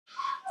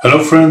Hello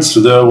friends,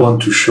 today I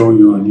want to show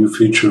you a new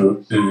feature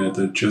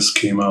that just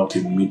came out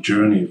in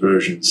Midjourney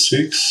version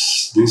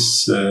 6.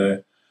 This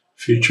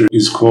feature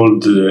is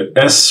called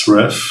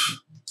SREF.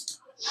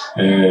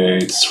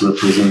 It's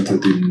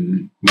represented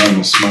in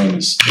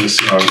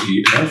 --SREF.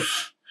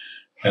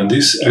 And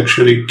this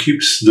actually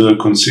keeps the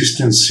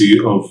consistency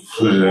of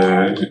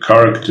a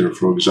character,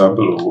 for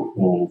example,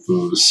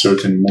 of a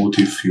certain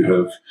motif you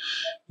have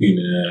in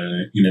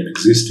an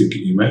existing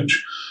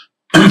image.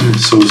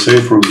 So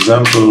say, for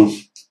example,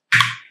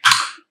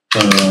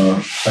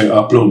 I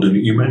upload an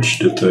image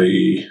that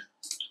I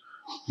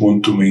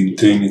want to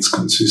maintain its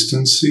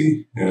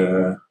consistency.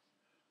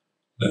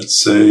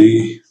 Let's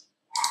say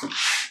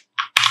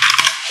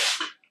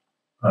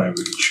I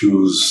will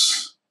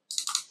choose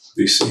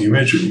this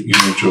image, an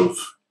image of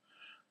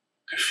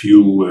a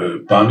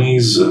few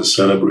bunnies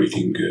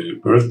celebrating a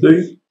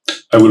birthday.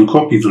 I will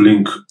copy the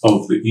link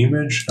of the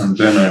image and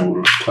then I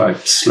will type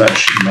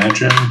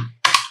 /imagine.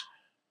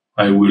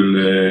 I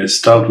will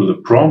start with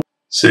a prompt.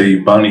 Say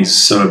bunnies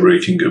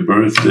celebrating a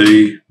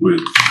birthday with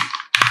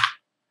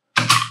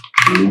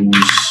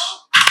balloons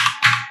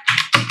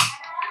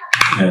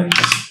and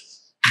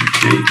a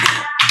cake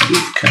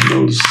with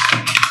candles.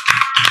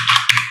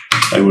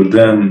 I will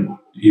then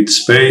hit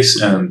space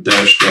and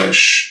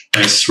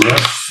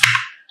 --SREF.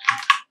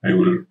 I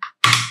will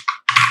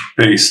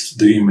paste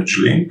the image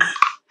link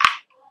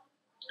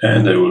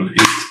and I will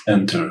hit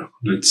enter.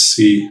 Let's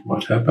see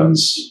what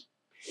happens.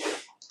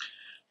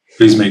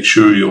 Please make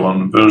sure you're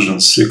on version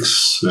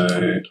 6.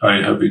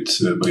 I have it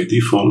by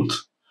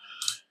default.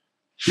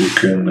 You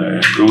can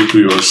go to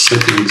your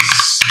settings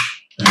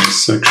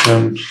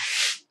section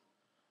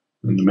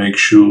and make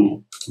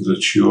sure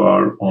that you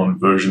are on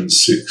version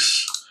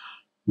 6.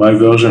 My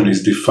version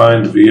is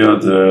defined via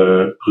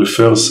the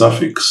refer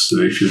suffix.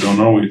 If you don't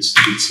know, it's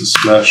a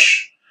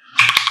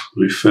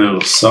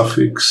 /refer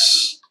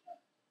suffix.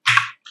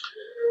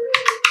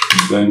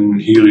 And then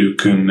here you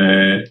can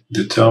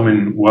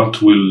determine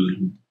what will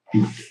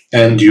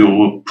end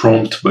your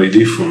prompt by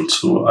default.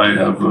 So I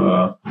have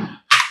a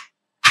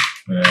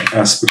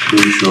aspect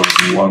ratio of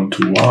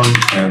 1:1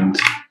 and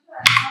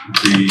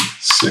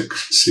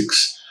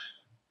V6.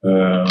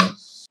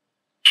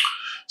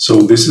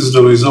 So this is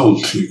the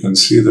result. You can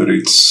see that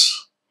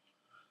it's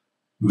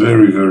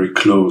very, very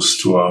close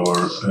to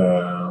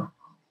our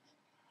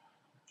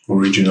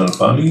original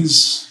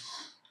bunnies,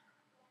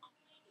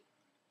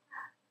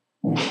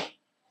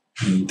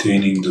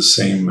 maintaining the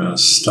same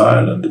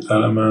style and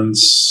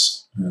elements.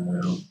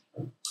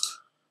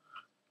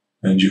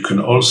 And you can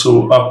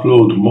also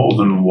upload more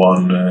than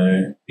one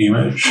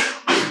image.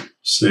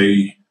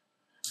 Say,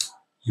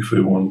 if I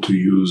want to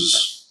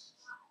use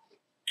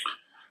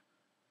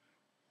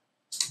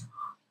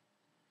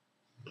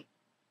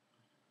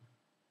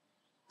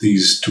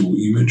these two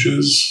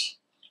images,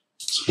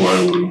 so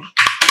I will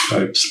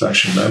type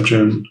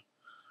 /imagine.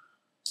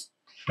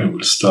 I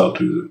will start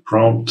with a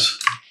prompt,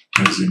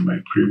 as in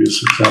my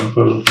previous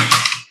example,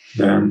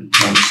 then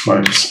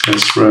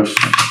 --SREF,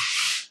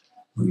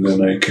 and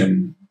then I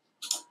can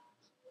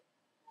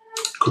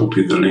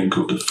copy the link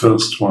of the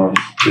first one,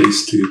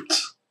 paste it,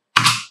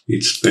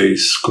 hit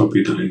space,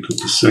 copy the link of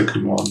the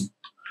second one,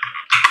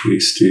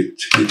 paste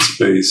it, hit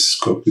space,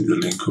 copy the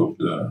link of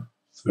the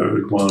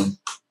third one,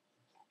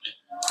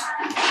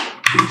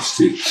 paste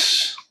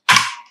it,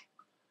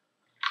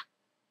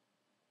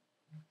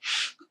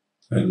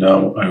 and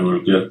now I will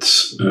get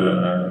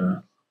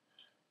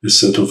a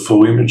set of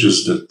 4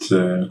 images that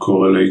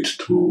correlate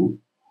to,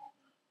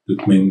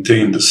 that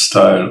maintain the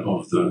style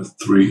of the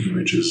 3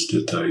 images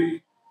that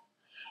I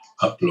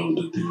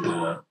uploaded in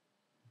the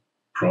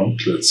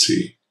prompt. Let's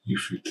see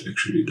if it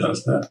actually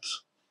does that.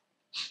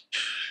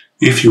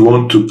 If you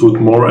want to put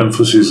more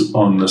emphasis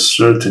on a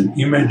certain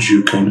image,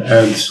 you can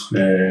add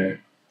a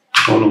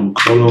column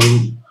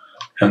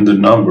and the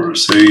number.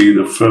 Say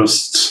the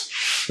first,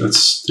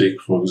 let's take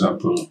for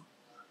example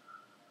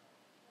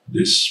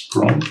this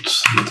prompt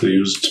that I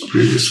used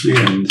previously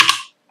and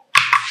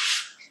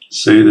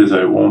say that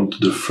I want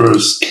the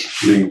first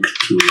link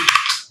to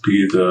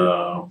be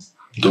the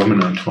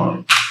dominant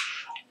one.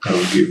 I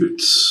will give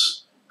it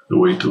a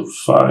weight of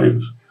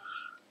 5.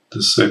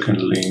 The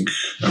second link,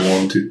 I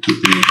want it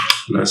to be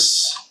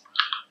less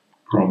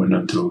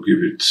prominent. I'll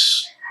give it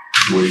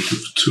a weight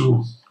of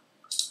 2.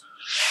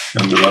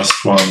 And the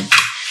last one,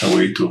 a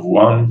weight of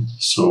 1.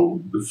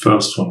 So the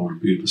first one will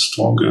be the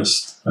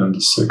strongest, and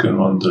the second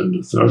one, then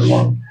the third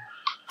one.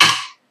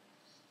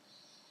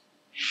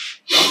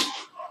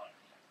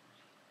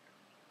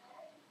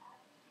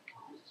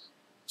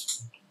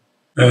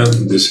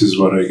 And this is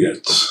what I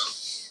get.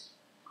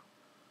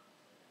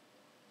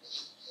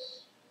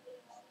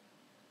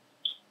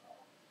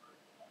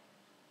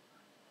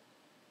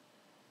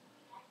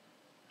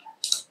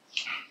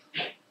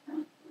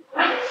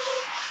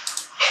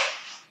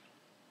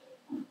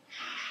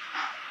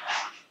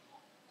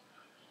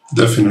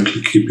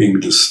 Definitely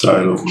keeping the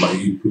style of my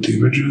input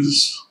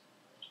images.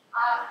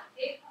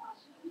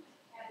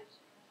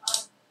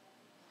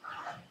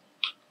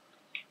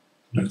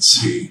 Let's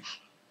see.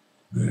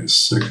 The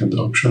second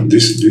option.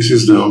 This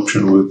is the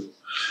option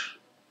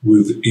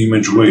with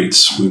image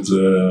weights, with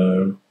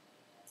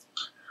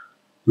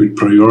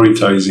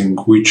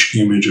prioritizing which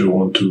image I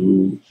want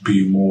to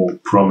be more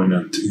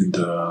prominent in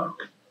the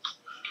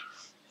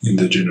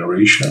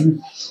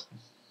generation,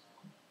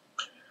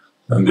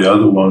 and the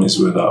other one is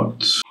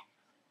without.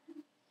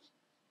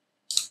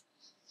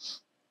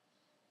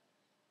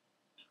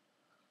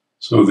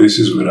 So this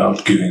is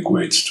without giving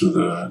weights to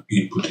the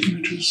input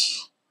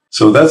images.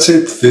 So that's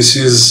it. This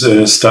is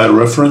style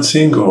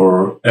referencing,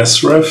 or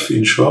SREF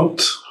in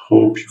short.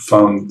 Hope you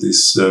found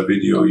this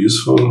video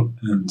useful,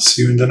 and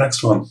see you in the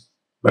next one.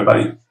 Bye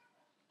bye.